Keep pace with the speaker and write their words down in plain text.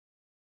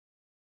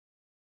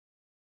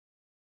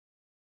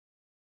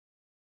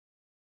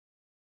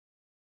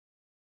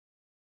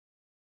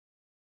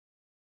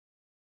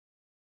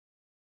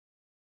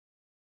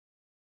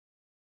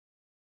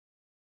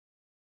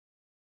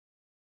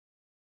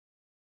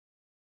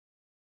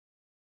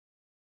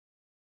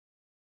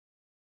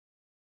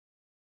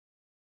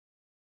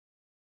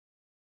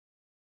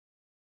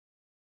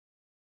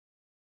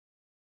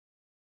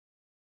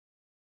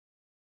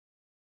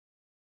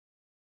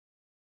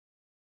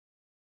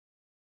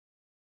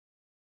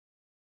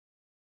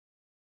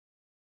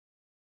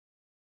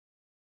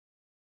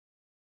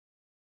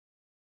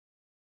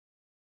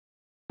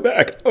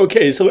back.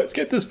 Okay, so let's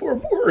get this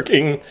form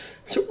working.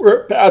 So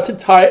we're about to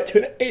tie it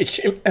to an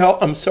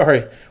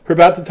we're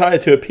about to tie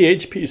it to a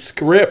PHP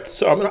script.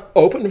 So I'm going to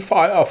open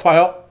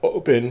file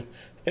open,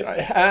 and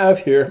I have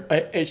here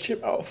my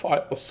HTML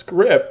file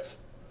script.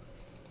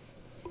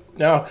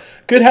 Now,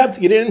 good habit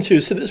to get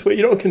into, so this way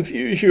you don't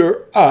confuse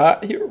your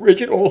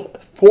original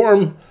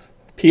form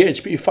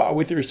PHP file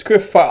with your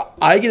script file.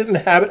 I get in the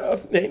habit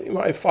of naming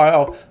my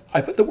file.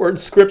 I put the word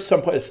script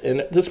someplace in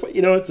it. This way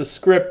you know it's a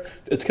script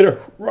that's going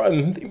to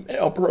run the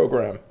mail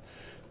program.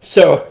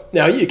 So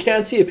now you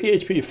can't see a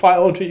PHP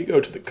file until you go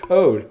to the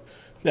code.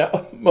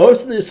 Now,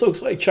 most of this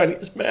looks like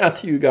Chinese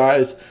math to you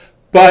guys,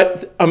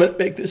 but I'm going to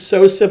make this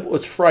so simple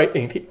it's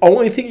frightening. The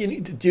only thing you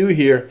need to do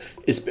here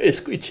is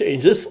basically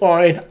change this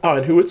line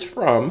on who it's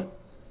from.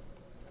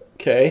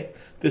 Okay,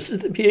 this is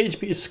the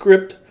PHP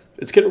script.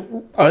 It's going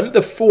to run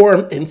the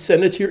form and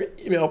send it to your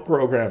email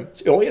program.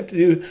 So you only have to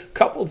do a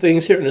couple of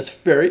things here, and it's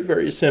very,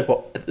 very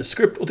simple. The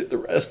script will do the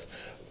rest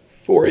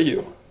for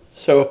you.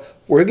 So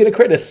we're going to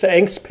create a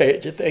thanks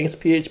page, a thanks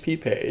PHP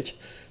page,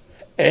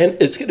 and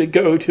it's going to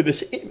go to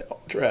this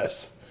email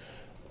address.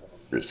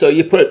 So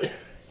you put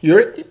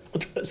your email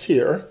address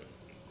here.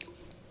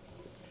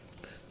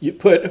 You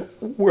put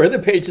where the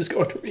page is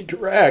going to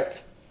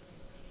redirect,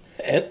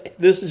 and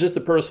this is just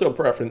a personal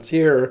preference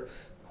here,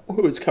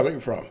 who it's coming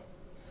from.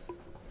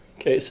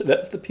 Okay, so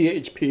that's the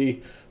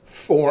PHP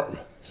form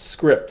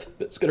script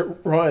that's going to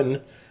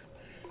run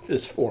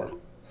this form.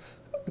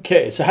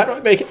 Okay, so how do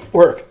I make it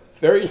work?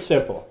 Very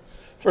simple.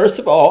 First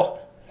of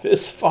all,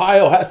 this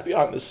file has to be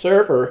on the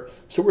server,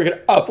 so we're going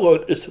to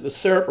upload this to the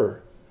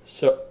server.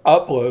 So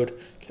upload,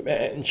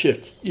 Command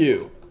Shift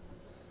U.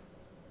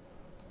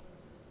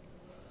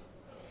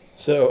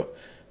 So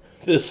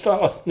this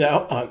file is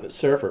now on the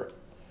server.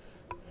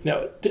 Now,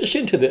 in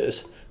addition to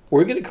this,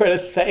 we're going to create a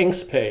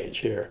thanks page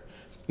here.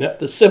 Now,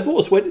 the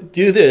simplest way to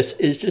do this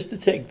is just to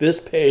take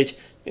this page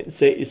and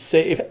say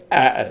save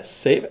as.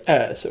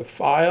 So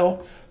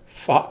file,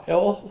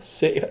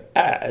 save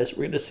as.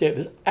 We're going to save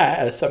this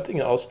as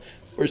something else.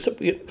 We're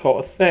simply going to call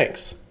it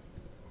thanks.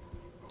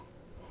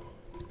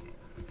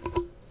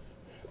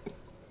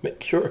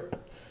 Make sure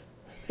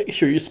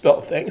you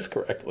spell thanks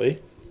correctly.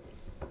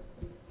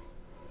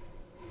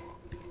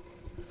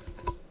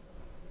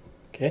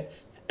 Okay,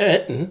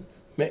 and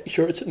make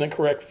sure it's in the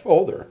correct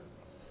folder.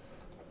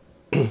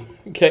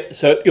 Okay,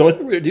 so the only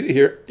thing we're going to do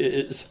here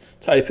is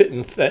type it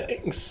in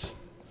thanks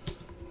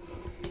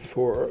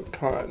for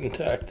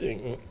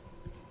contacting.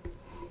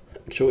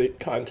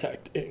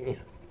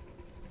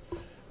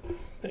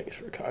 Thanks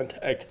for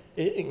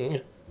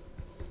contacting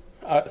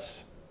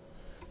us.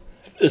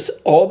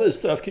 All this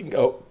stuff can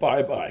go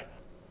bye-bye.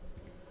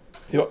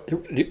 The only thing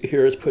we're going to do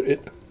here is put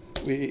it,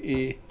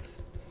 we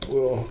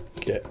will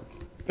get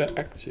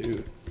back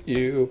to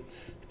you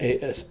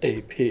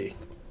ASAP.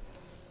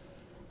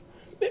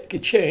 Make a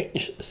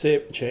change,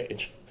 save a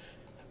change.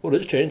 We'll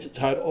just change the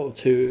title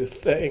to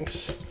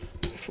thanks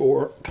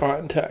for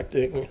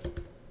contacting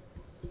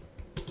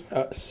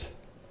us.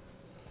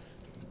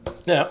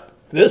 Now,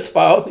 this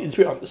file needs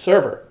to be on the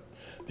server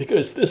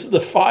because this is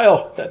the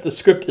file that the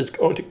script is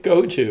going to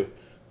go to.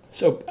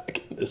 So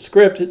back in the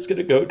script, it's going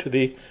to go to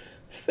the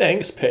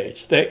thanks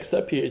page,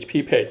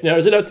 thanks.php page. Now,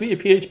 does it have to be a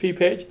PHP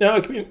page? No,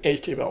 it can be an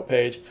HTML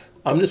page.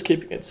 I'm just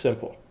keeping it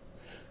simple.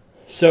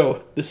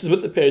 So this is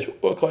what the page will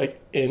look like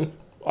in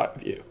live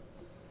view.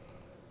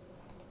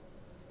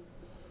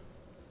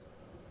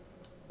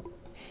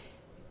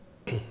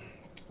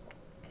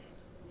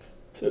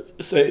 So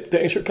say,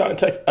 thanks for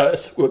contacting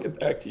us. We'll get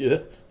back to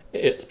you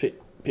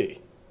ASAP.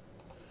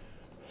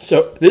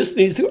 So this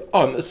needs to go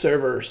on the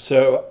server.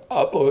 So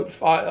upload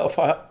file,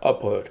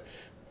 upload.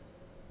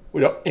 We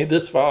don't need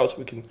this file, so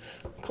we can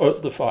close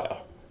the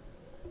file.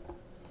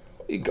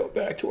 We go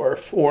back to our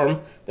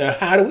form. Now,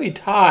 how do we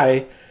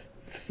tie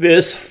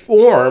this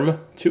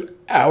form to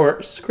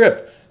our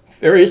script?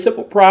 Very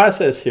simple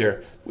process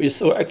here. We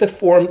select the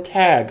form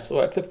tag,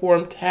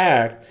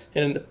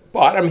 and in the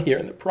bottom here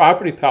in the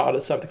property palette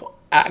is something called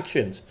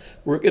actions.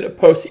 We're going to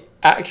post the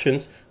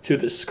actions to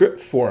the script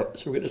form.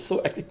 So we're going to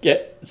select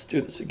again. Let's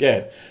do this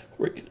again.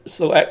 We're going to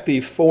select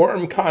the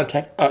form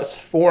contact us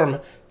form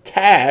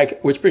tag,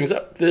 which brings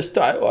up this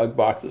dialog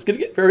box. It's going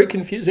to get very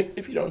confusing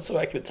if you don't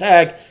select the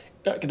tag.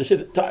 You're not going to see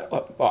the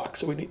dialog box.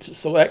 So we need to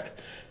select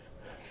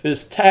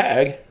this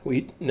tag.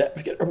 We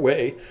navigate our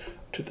way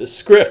to the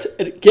script.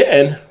 And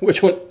again,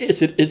 which one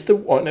is it? It's the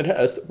one that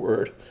has the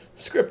word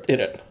script in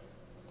it.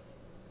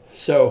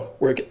 So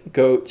we're going to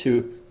go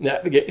to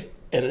navigate,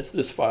 and it's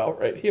this file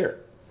right here.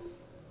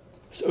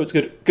 So it's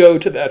going to go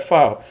to that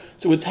file.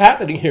 So what's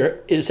happening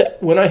here is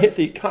that when I hit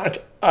the contact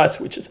us,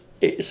 which is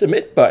a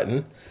submit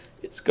button,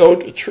 it's going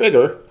to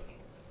trigger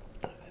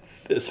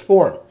this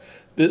form.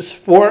 This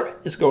form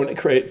is going to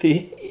create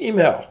the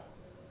email.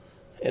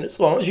 And as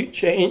long as you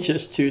change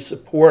this to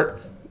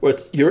support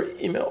what's your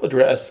email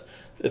address,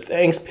 the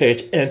thanks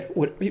page, and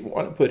what we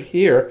want to put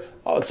here,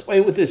 I'll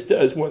explain what this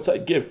does once I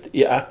give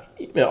the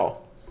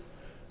email.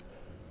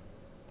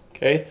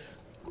 Okay,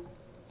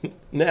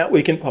 now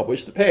we can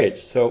publish the page.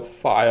 So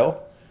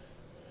file,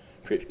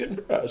 preview in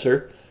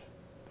browser,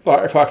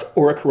 Firefox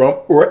or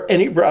Chrome, or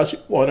any browser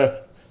you want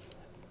to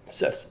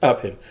set this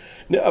up in.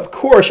 Now, of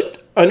course, you have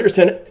to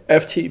understand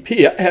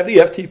FTP. I have the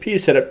FTP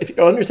set up. If you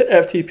don't understand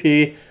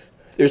FTP,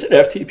 there's an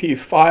FTP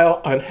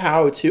file on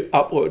how to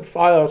upload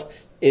files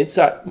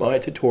inside my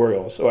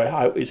tutorial. So I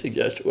highly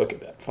suggest you look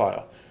at that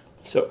file.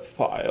 So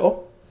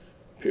File,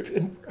 preview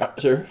in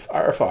browser,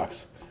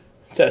 Firefox.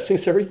 Testing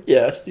server,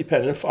 yes.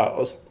 Dependent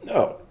files,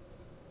 no.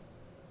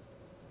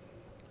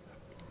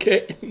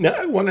 Okay, now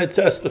I want to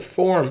test the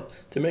form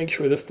to make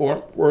sure the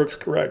form works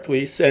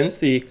correctly, sends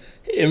the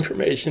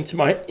information to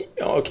my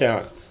email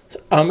account. So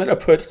I'm going to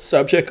put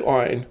subject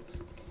line,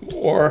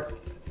 more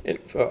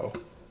info.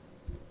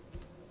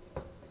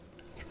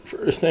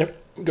 First name,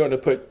 I'm going to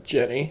put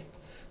Jenny.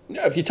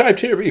 Now, if you typed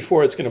here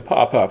before, it's going to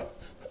pop up.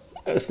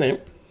 Last name,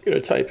 I'm going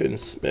to type in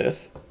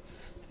Smith.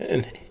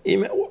 And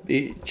email will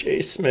be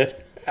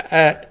jsmith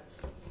at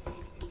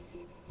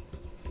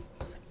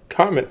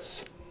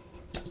comments.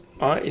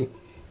 I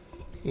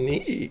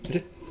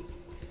need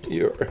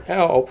your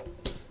help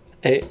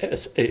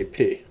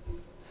ASAP.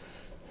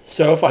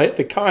 So if I hit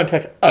the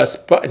Contact Us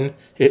button,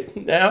 it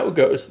now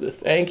goes to the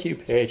thank you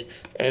page,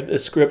 and the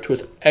script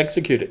was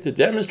executed. To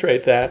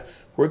demonstrate that,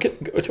 we're going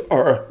to go to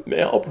our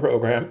mail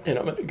program, and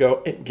I'm going to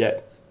go and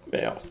get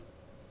mail.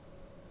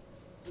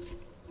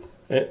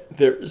 And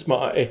there's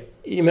my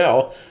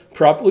email,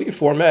 properly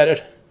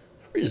formatted,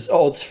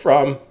 results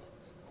from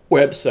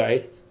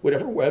website,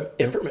 whatever web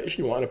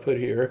information you want to put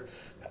here.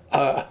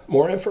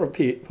 More info,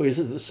 please,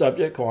 is the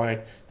subject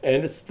line,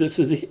 and this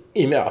is the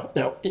email.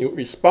 Now, when you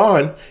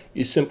respond,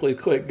 you simply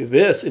click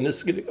this, and this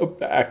is going to go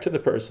back to the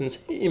person's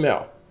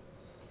email.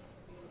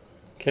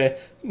 Okay,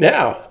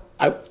 now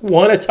I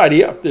want to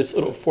tidy up this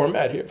little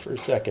format here for a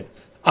second.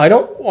 I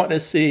don't want to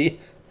see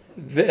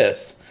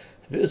this.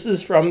 This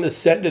is from the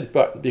Send It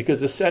button,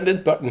 because the Send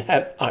It button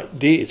had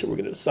ID, so we're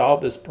going to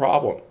solve this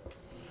problem.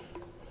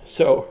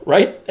 So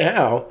right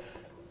now,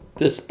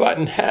 this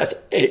button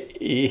has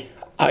a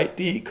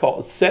ID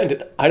called Send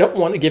It. I don't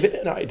want to give it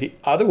an ID,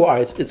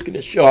 otherwise it's going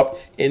to show up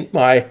in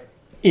my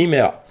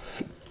email.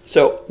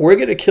 So we're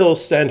going to kill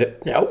Send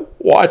It. Now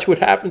watch what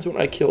happens when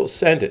I kill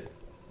Send It.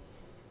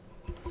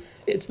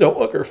 It's no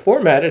longer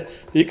formatted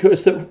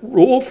because the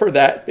rule for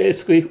that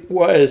basically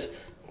was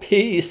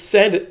P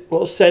send it.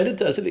 Well, send it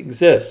doesn't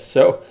exist.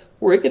 So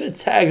we're going to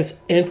tag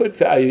this input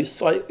value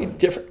slightly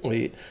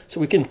differently so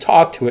we can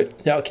talk to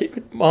it. Now keep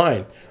in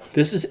mind,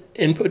 this is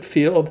input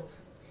field.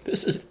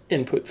 This is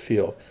input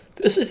field.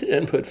 This is an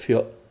input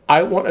field.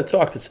 I want to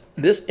talk to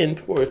this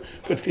input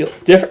field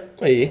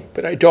differently,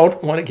 but I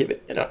don't want to give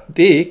it an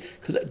ID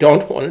because I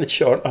don't want it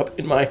showing up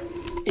in my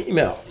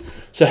email.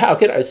 So how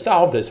can I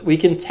solve this? We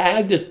can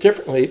tag this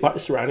differently by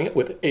surrounding it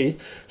with a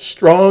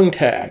strong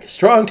tag.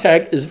 Strong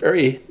tag is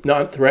very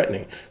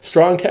non-threatening.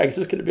 Strong tag is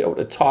just going to be able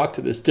to talk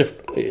to this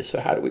differently. So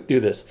how do we do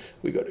this?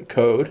 We go to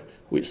code,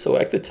 we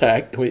select the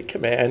tag, and we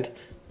command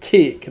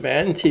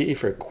T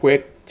for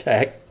quick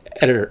tag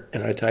editor,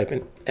 and I type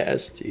in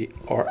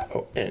strong,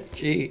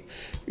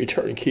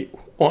 return key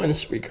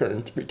once,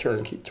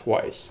 return key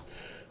twice.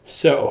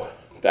 So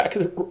back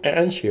at the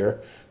branch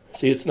here,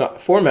 see, it's not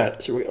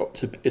formatted, so we're going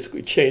to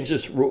basically change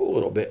this rule a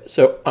little bit.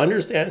 So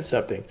understand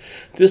something.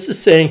 This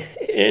is saying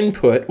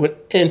input when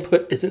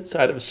input is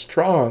inside of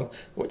strong,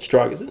 when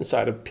strong is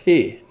inside of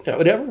P. Now,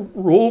 whatever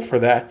rule for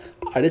that,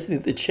 I just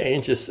need to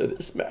change this so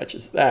this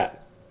matches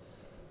that.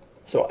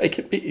 So I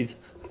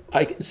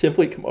can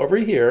simply come over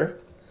here,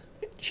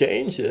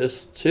 change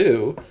this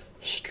to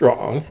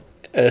strong,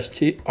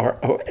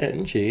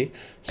 strong,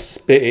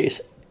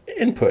 space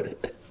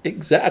input,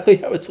 exactly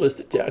how it's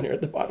listed down here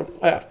at the bottom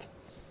left.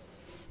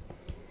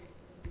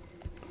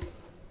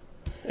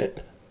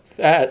 And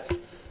that's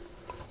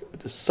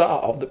to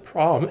solve the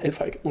problem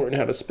if I can learn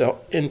how to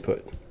spell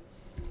input.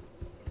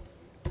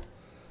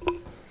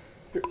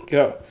 Here we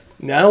go.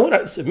 Now when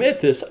I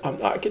submit this, I'm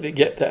not going to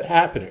get that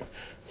happening.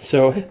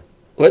 So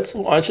let's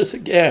launch this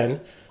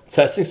again.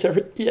 Testing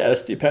server,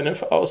 yes. Dependent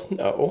files,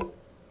 no.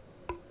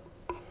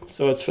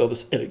 So let's fill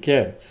this in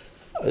again.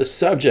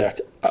 Subject,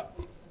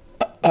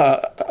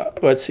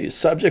 let's see,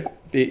 subject will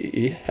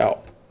be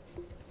help.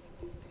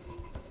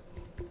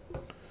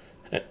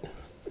 And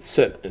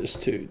set this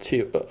to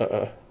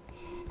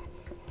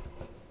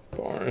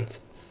Barnes,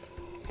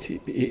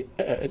 tb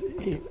at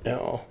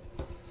email.com.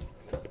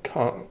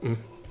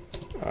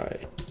 I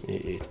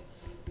need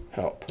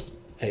help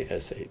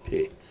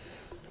ASAP.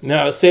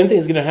 Now, the same thing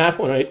is going to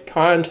happen when I hit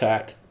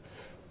contact,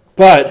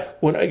 but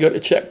when I go to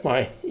check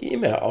my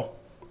email,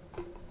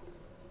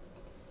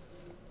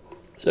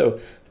 so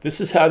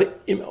this is how the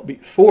email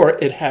before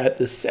it had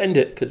the send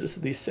it, because this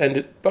is the send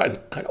it button.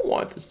 I don't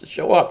want this to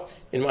show up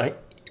in my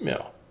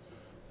email.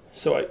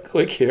 So I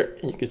click here,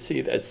 and you can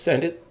see that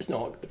send it is no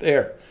longer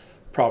there.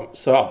 Problem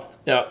solved.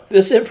 Now,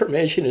 this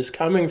information is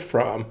coming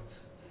from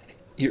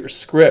your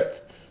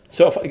script.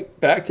 So if I go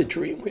back to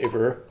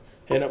Dreamweaver,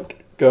 and I'm going to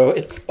go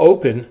and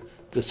open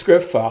the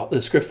script file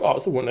is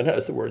the one that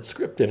has the word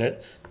script in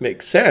it.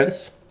 Makes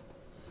sense.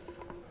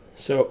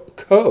 So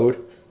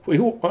code, we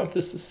want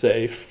this to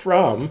say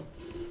from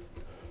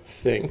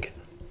think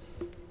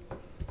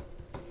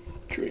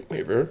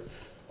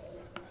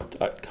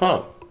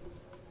Dreamweaver.com.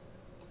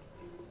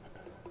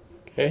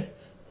 Okay,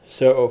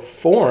 so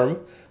form,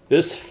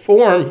 this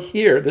form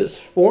here, this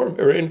form,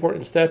 very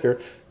important step here,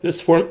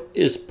 this form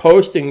is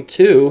posting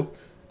to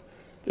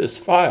this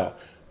file.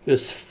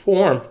 This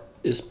form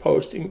is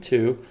posting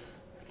to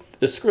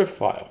the script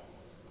file.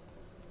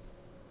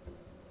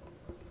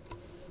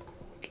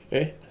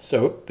 Okay,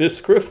 so this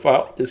script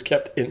file is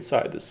kept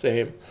inside the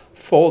same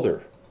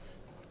folder.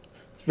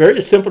 It's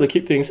very simple to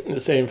keep things in the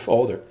same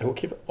folder. It will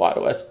keep it a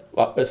lot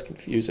less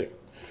confusing.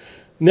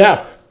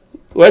 Now,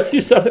 let's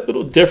do something a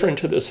little different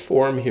to this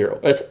form here.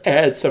 Let's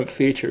add some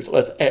features.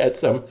 Let's add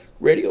some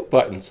radio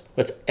buttons.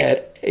 Let's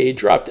add a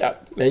drop-down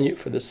menu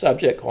for the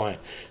subject line.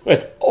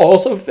 Let's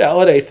also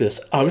validate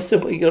this. I'm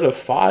simply going to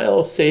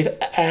File, Save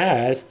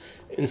As,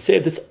 and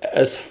save this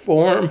as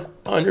form_VALD.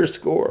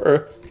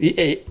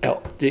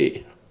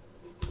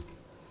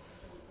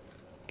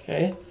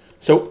 Okay,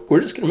 so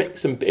we're just going to make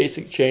some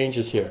basic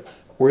changes here.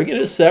 We're going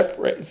to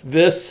separate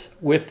this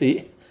with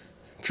the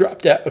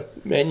drop-down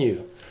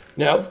menu.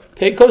 Now,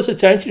 pay close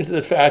attention to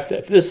the fact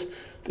that this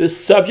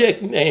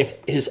subject name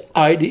is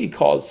ID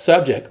called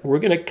subject. We're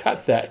going to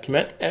cut that.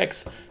 Command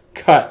X,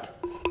 cut.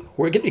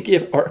 We're going to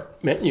give our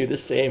menu the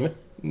same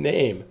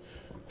name.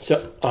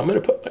 So I'm going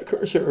to put my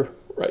cursor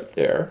right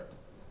there.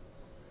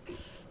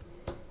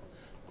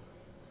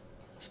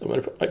 So I'm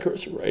going to put my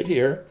cursor right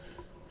here.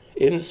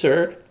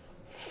 Insert,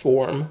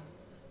 form,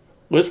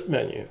 list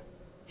menu.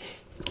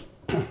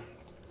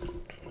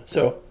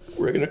 So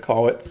we're going to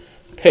call it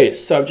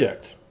paste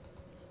subject.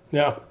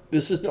 Now,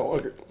 this is no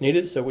longer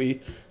needed, so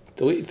we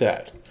delete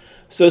that.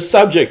 So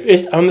subject,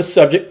 based on the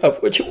subject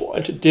of what you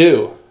want to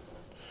do.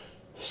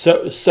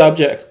 So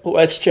subject,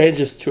 let's change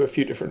this to a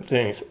few different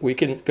things. We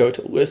can go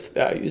to list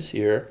values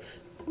here.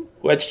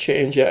 Let's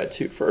change that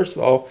to, first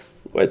of all,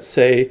 let's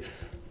say,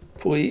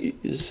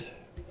 please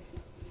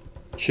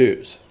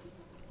choose.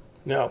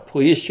 Now,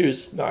 please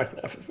choose is not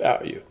enough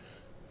value.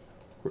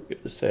 We're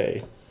going to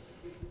say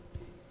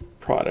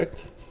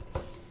product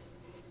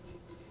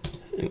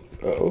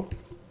info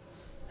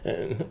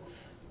and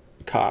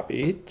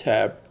copy,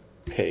 tab,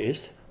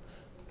 paste,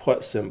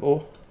 plus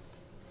symbol,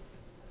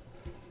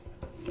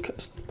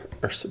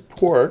 customer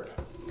support,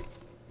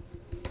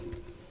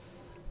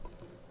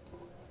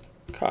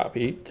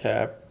 copy,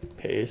 tab,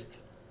 paste,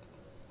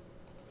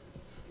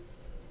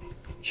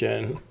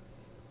 gen,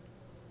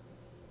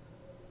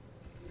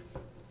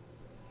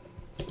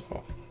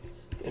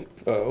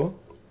 info,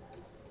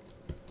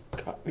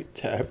 copy,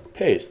 tab,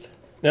 paste.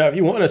 Now, if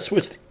you want to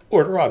switch the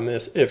order on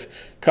this, if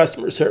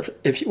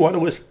you want to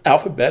list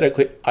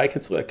alphabetically, I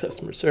can select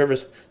customer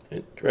service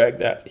and drag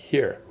that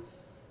here.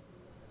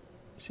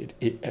 See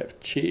E, F,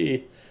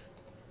 G.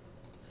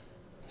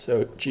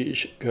 So G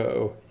should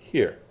go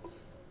here.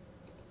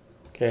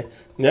 Okay.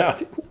 Now,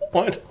 if you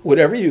want,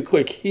 whatever you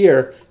click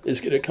here is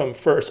going to come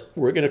first.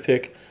 We're going to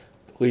pick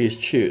please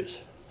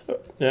choose. So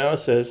now it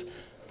says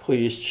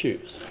please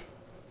choose.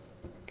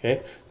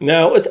 Okay.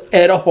 Now let's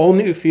add a whole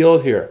new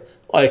field here,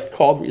 like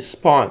called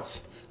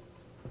response.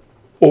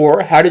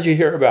 Or how did you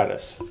hear about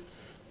us?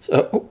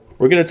 So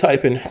we're going to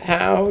type in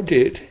how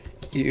did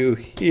you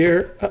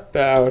hear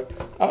about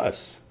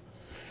us?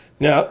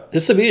 Now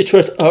this will be a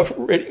choice of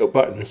radio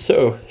buttons.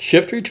 So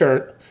shift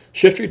return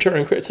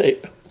creates a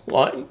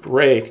line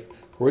break.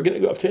 We're going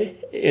to go up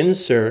to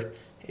insert,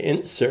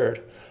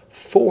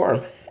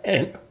 form,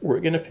 and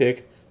we're going to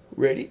pick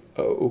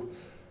radio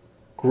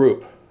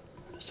group.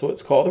 So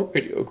let's call the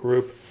radio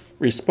group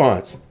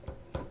response.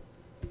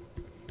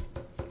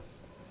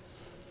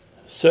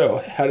 So,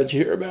 how did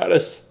you hear about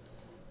us?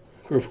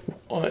 Group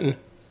 1,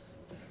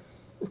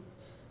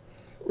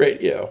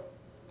 radio,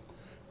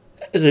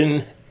 as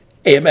in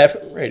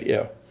AMF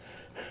radio.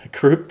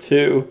 Group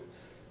 2,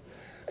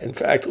 in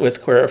fact, let's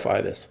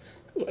clarify this.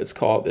 Let's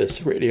call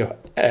this radio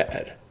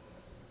add.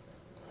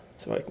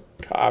 So I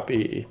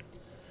copy,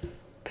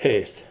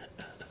 paste,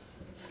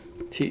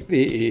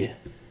 TV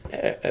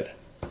add,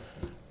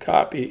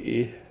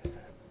 copy,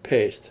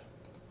 paste,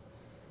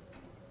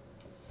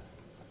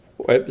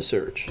 web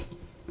search.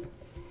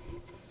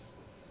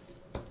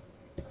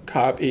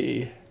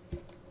 Copy,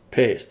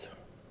 paste.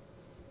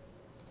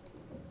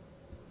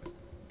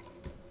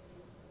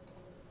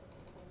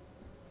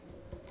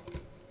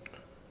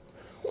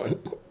 One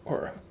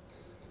more.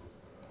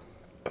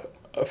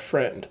 A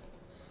friend.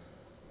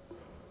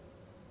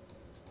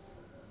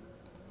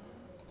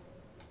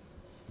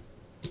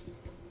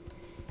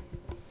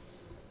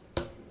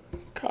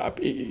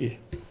 Copy,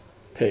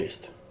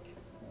 paste.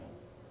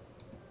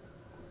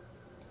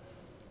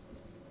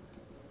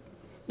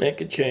 Make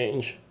a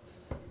change.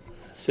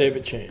 Save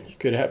a change.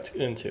 Could have to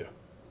get into.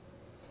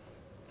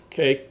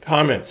 Okay,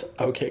 comments.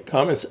 Okay,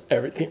 comments.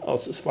 Everything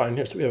else is fine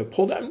here. So we have a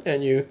pull-down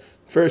menu,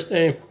 first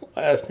name,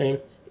 last name,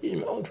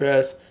 email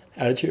address,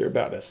 how did you hear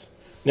about us?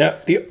 Now,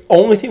 the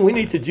only thing we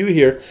need to do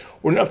here,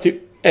 we're not to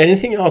do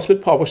anything else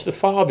but publish the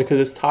file because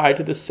it's tied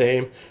to the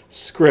same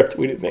script.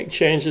 We didn't make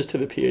changes to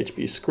the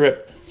PHP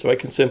script, so I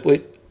can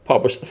simply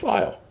publish the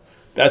file.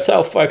 That's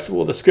how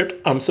flexible the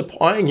script I'm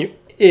supplying you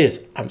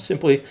is. I'm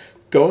simply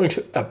going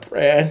to a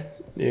brand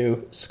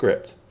new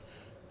script.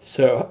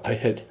 So I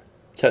hit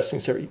testing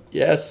server,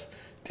 yes.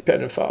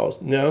 Dependent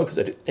files, no, because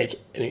I didn't make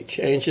any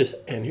changes.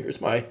 And here's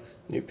my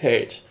new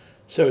page.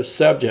 So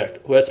subject,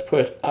 let's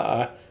put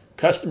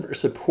customer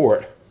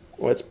support.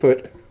 Let's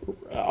put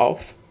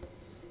Ralph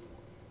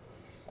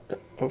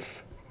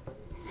of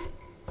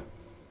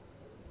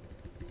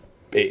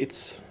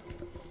Bates.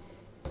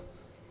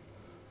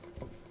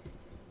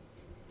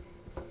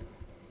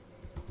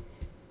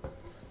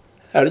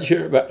 How did you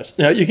hear about us?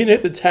 Now you can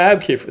hit the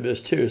tab key for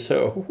this too.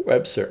 So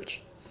web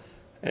search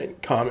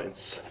and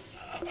comments.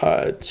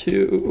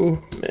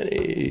 Too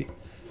many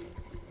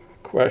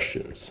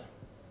questions.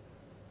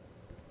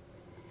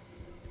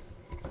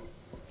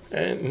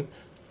 And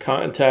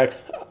contact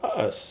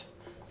us.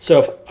 So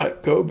if I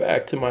go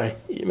back to my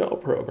email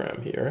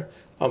program here,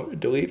 I'm going to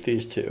delete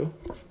these two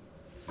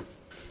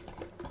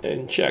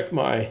and check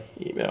my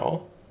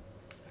email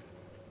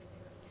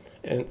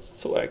and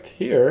select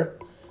here.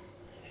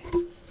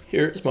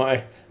 Here's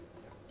my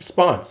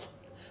response.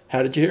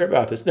 How did you hear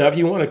about this? Now, if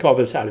you want to call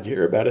this how did you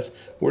hear about us,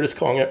 we're just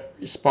calling it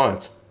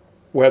response,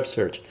 web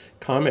search,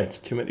 comments,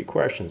 too many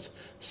questions,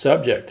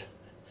 subject,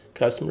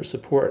 customer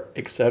support,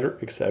 etc.,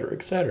 etc.,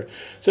 etc.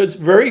 So it's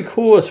very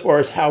cool as far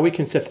as how we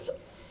can set this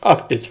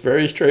up. It's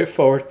very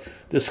straightforward.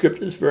 The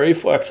script is very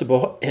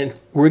flexible, and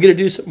we're going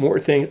to do some more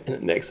things in the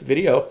next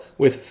video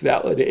with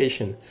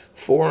validation,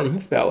 form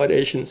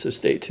validation, so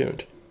stay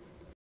tuned.